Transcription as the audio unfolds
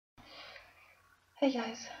Hey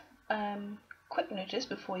guys, quick notice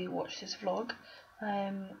before you watch this vlog.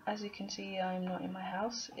 As you can see, I'm not in my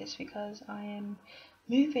house. It's because I am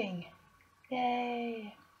moving.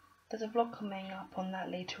 Yay! There's a vlog coming up on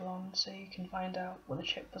that later on, so you can find out what the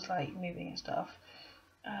trip was like, moving and stuff.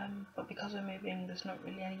 But because we're moving, there's not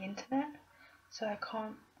really any internet, so I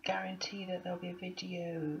can't guarantee that there'll be a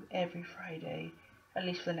video every Friday, at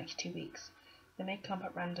least for the next 2 weeks. They may come up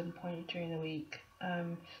at random points during the week.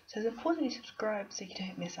 So it's important you subscribe so you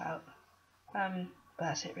don't miss out. But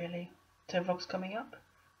that's it really. So vlog's coming up,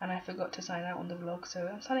 and I forgot to sign out on the vlog, so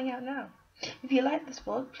I'm signing out now. If you like this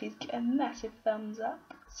vlog, please give a massive thumbs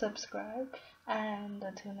up, subscribe, and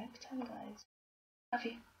until next time guys, love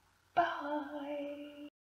you. Bye.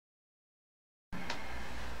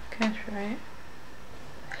 That's right.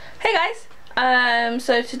 Hey guys,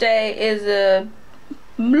 so today is a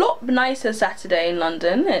lot nicer Saturday in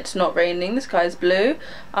London. It's not raining, the sky's blue.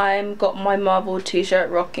 I've got my Marvel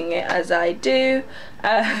t-shirt, rocking it as I do,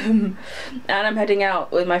 and I'm heading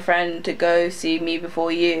out with my friend to go see Me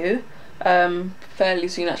Before You fairly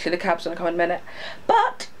soon. Actually, the cab's gonna come in a minute,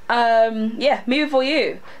 but yeah, Me Before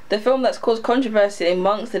You, the film that's caused controversy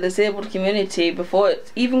amongst the disabled community before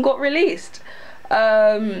it even got released.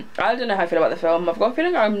 I don't know how I feel about the film. I've got a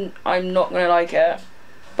feeling I'm not gonna like it,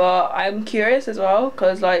 but I'm curious as well,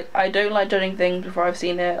 because like I don't like judging things before I've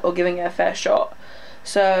seen it or giving it a fair shot.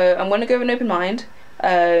 So I'm gonna go with an open mind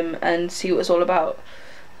and see what it's all about.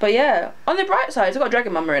 But yeah, on the bright side, it's got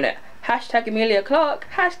Dragon Mama in it. Hashtag Emilia Clarke.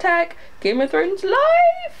 Hashtag Game of Thrones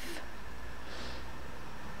life.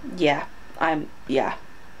 Yeah, yeah.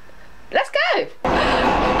 Let's go. So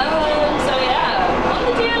yeah, on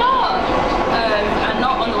the DLR, and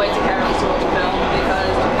not on the way to Carol's to watch the film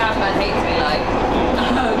because the cabman hates me. Like,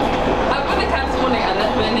 I put the cab this morning and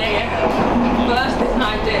left me near first thing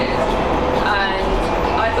I did, and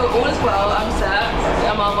I thought all is well. I'm set.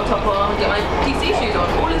 I'm on my top on, get my PC shoes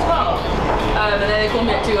on. All is well. And then they called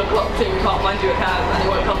me at 2 o'clock saying we can't find you a cab, and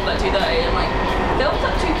they won't come till 2:30. I'm like, they'll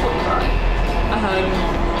at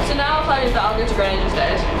 2:45. So now I've decided that I'll go to Greenwich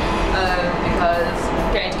instead, because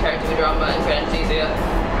getting to character with drama in Greenwich is easier.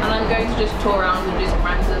 And I'm going to just tour around and do some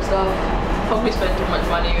random stuff. Probably spend too much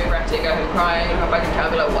money, regret it, go home crying, come back and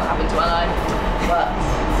be like, what happened to my life? But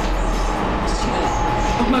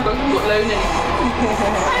oh my god, I'm not alone anymore.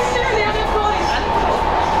 I'm seriously unemployed.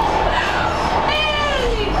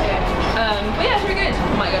 But yeah, it's really good. I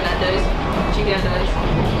might go to Nando's, chicken Nando's.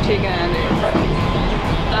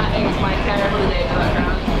 That is my care holiday in the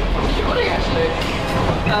background. It's recording actually.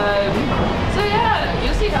 So yeah,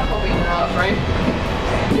 you'll see how popping it out, right?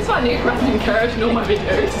 It's my new random carriage in all my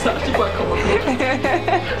videos. It's actually quite cool.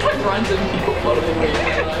 It's like random people following me.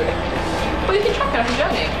 But you can track it as a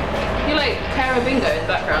journey. You like Cara Bingo in the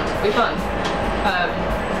background. It'll be fun.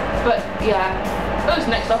 But yeah, that was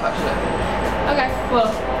next up actually. Okay, well,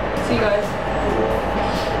 see you guys.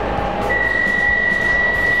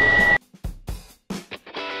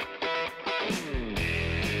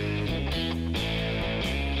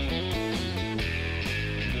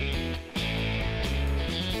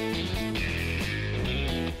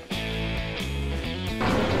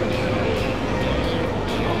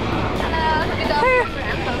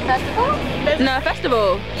 No,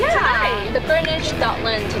 festival? Yeah, today, the Greenwich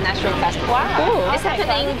Scotland International Festival. Wow. Cool. It's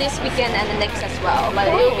happening this weekend and the next as well, but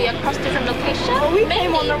it will be across different locations. Well, we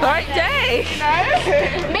came on the right day. No.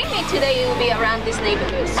 Mainly today it will be around this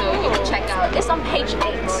neighborhood, so you can check out. It's on page 8.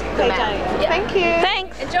 The map. Yeah. Thank you.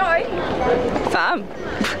 Thanks. Enjoy. Fam.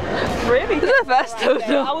 Really? This is the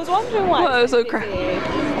festival. I was wondering why. Well, it was so crazy.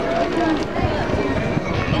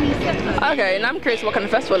 Okay, now I'm curious what kind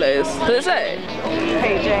of festival it is. Does it say?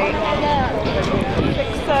 Page 8.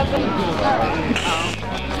 6, 7.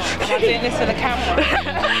 I'm doing this for the camera.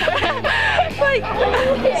 Like,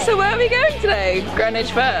 so where are we going today?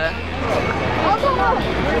 Greenwich Fair.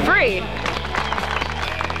 Free.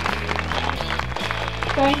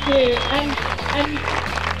 Thank you,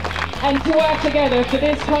 and to work together for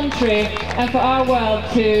this country and for our world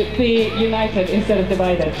to be united instead of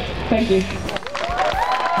divided. Thank you.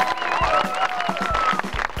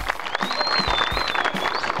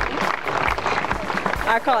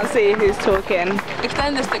 I can't see who's talking.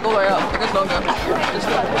 Extend the stick all the way up, it goes longer. Just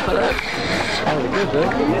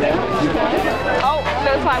Oh,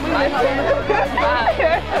 no, it's fine, we missed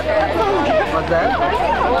What's that?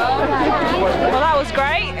 Well, that was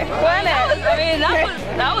great, wasn't it? I mean,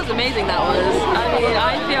 that was amazing, that was. I mean,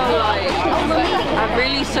 I feel like I've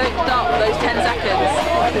really soaked up those 10 seconds.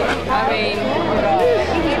 I mean,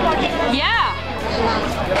 yeah.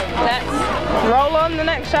 Let's roll on the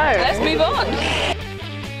next show. Let's move on.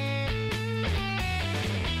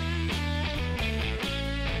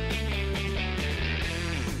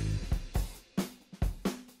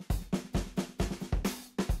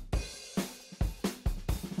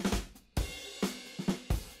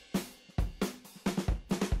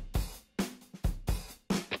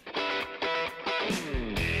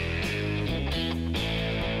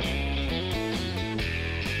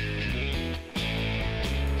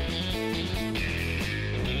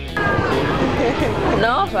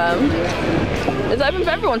 are, fam. Is it open for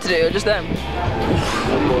everyone to do, or just them?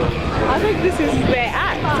 I think this is their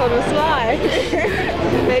act on the sly.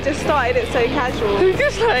 They just started it so casual. It's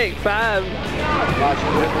just like, fam.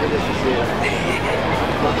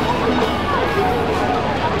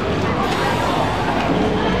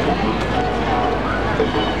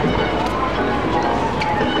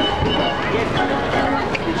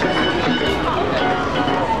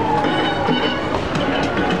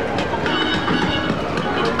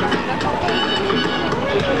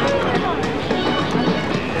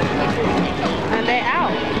 And they're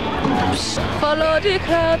out. Follow the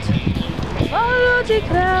crowd. Follow the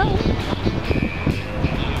crowd.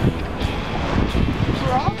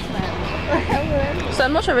 So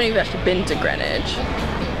I'm not sure if any of you have actually been to Greenwich,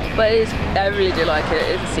 but I really do like it.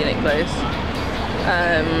 It's a scenic place.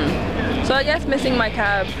 So I guess missing my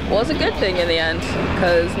cab was a good thing in the end,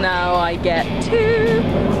 because now I get to.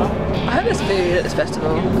 I hope there's food at this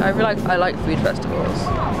festival. I like food festivals.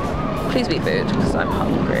 Please be food, because I'm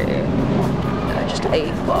hungry. I just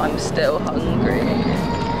ate, but I'm still hungry.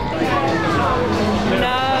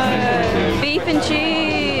 No. Beef and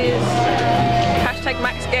cheese. Hashtag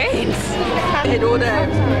Max Gaines. Hit all day.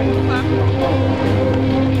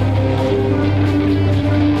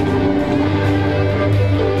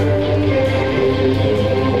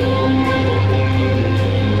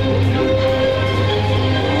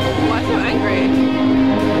 Why so angry?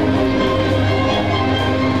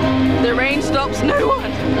 The rain stops no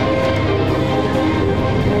one.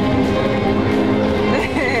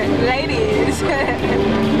 Ladies, I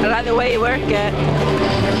like the way you work it.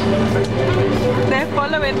 They're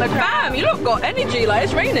following the crowd. Bam, you lot got energy, like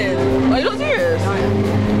it's raining. Are you not serious?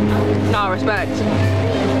 No, respect.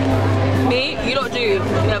 Me, you lot do.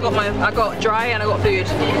 Yeah, I got dry and I got food.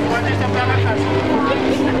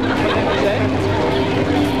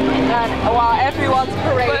 And while everyone's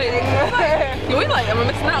parading. You're like, am I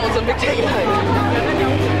missing out on some big takeaway?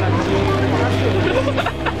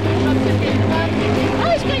 Oh,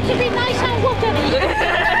 it's going to be nice and watery.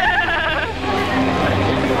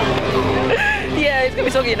 Yeah, it's gonna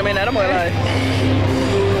be soggy in a minute, I'm not gonna lie.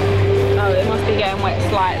 Oh, it must be getting wet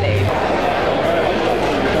slightly.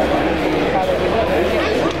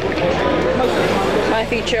 My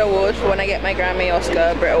feature award for when I get my Grammy,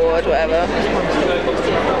 Oscar, Brit Award, whatever.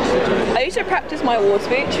 I used to practice my award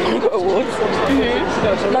speech when I got awards.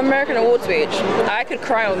 My American award speech. I could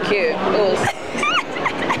cry on cue. It was.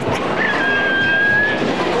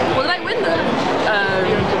 What did I win then?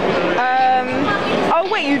 Oh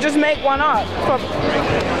wait, you just make one up.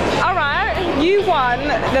 Alright, you won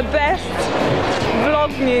the best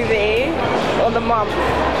vlog movie of the month.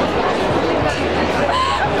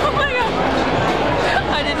 Oh my god.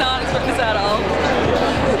 I did not expect this at all.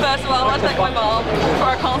 First of all, I want to thank my mom for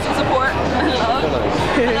her constant support and love.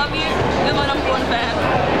 I love you. You're my #1 fan.